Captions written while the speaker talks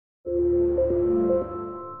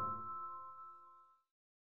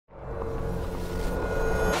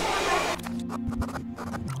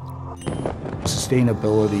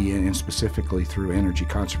Sustainability and specifically through energy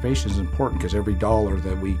conservation is important because every dollar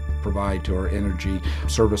that we provide to our energy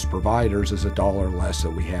service providers is a dollar less that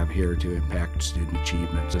we have here to impact student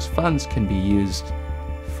achievement. Those funds can be used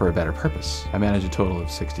for a better purpose. I manage a total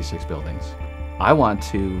of 66 buildings. I want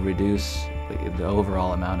to reduce the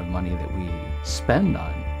overall amount of money that we spend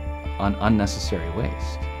on unnecessary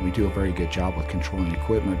waste. We do a very good job with controlling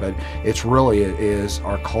equipment, but it is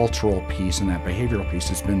our cultural piece and that behavioral piece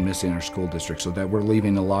that's been missing in our school district, so that we're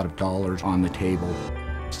leaving a lot of dollars on the table.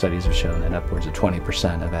 Studies have shown that upwards of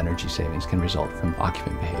 20% of energy savings can result from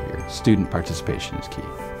occupant behavior. Student participation is key.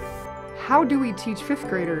 How do we teach fifth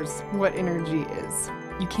graders what energy is?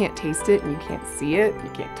 You can't taste it and you can't see it, you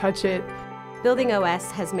can't touch it.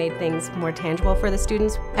 BuildingOS has made things more tangible for the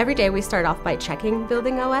students. Every day we start off by checking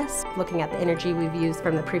BuildingOS, looking at the energy we've used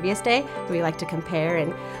from the previous day. We like to compare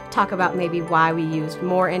and talk about maybe why we used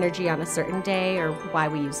more energy on a certain day or why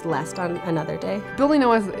we used less on another day.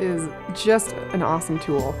 BuildingOS is just an awesome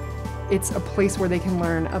tool. It's a place where they can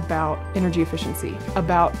learn about energy efficiency,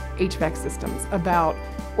 about HVAC systems, about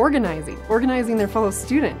organizing their fellow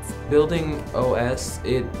students. BuildingOS,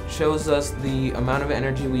 it shows us the amount of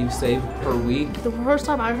energy we've saved per week. The first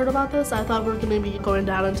time I heard about this, I thought we were going to be going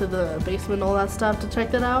down into the basement and all that stuff to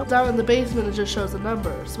check that out. Down in the basement, it just shows the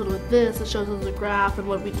numbers, but with this, it shows us a graph and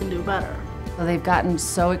what we can do better. They've gotten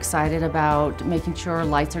so excited about making sure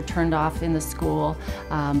lights are turned off in the school,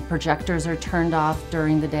 projectors are turned off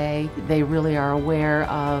during the day. They really are aware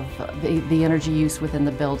of the energy use within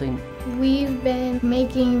the building. We've been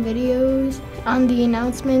making videos on the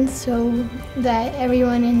announcements so that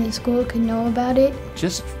everyone in the school could know about it.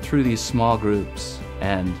 Just through these small groups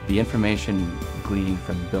and the information gleaned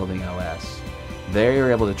from BuildingOS,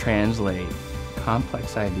 they're able to translate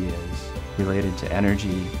complex ideas related to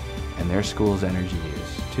energy and their school's energy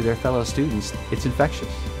use to their fellow students. It's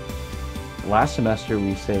infectious. Last semester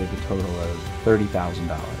we saved a total of $30,000.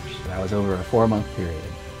 That was over a 4-month period.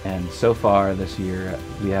 And so far this year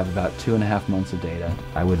we have about 2.5 months of data.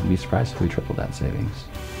 I wouldn't be surprised if we tripled that savings.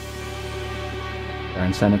 Our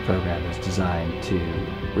incentive program is designed to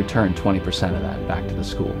return 20% of that back to the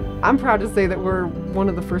school. I'm proud to say that we're one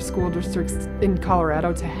of the first school districts in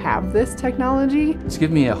Colorado to have this technology. It's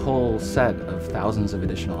given me a whole set of thousands of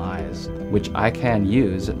additional eyes, which I can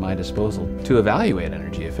use at my disposal to evaluate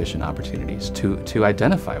energy efficient opportunities, to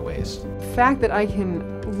identify waste. The fact that I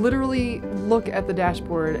can literally look at the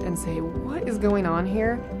dashboard and say, what is going on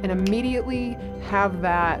here? And immediately have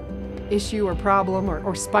that issue or problem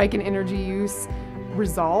or spike in energy use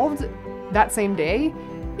resolved that same day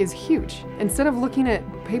is huge. Instead of looking at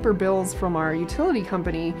paper bills from our utility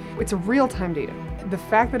company, it's real-time data. The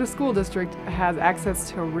fact that a school district has access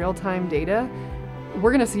to real-time data,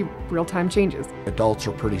 we're going to see real-time changes. Adults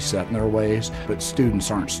are pretty set in their ways, but students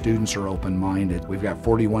aren't. Students are open-minded. We've got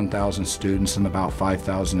 41,000 students and about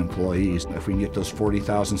 5,000 employees. If we can get those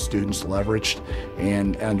 40,000 students leveraged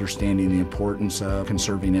and understanding the importance of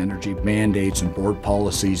conserving energy, mandates and board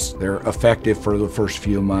policies, they're effective for the first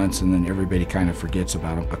few months and then everybody kind of forgets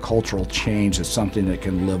about them. A cultural change is something that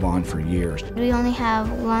can live on for years. We only have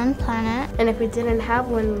one planet, And if we didn't have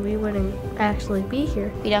one, we wouldn't actually be here.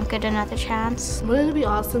 we don't get another chance. Wouldn't it be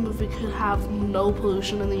awesome if we could have no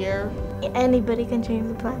pollution in the air? Anybody can change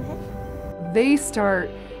the planet. They start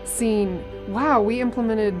seeing, wow, we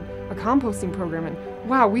implemented a composting program, and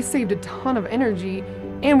wow, we saved a ton of energy,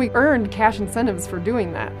 and we earned cash incentives for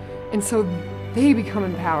doing that. And so they become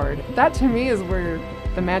empowered. That to me is where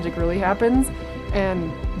the magic really happens,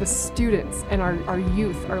 and the students and our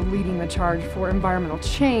youth are leading the charge for environmental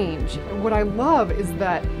change. What I love is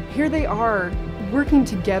that here they are working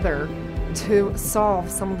together to solve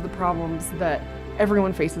some of the problems that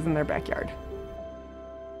everyone faces in their backyard.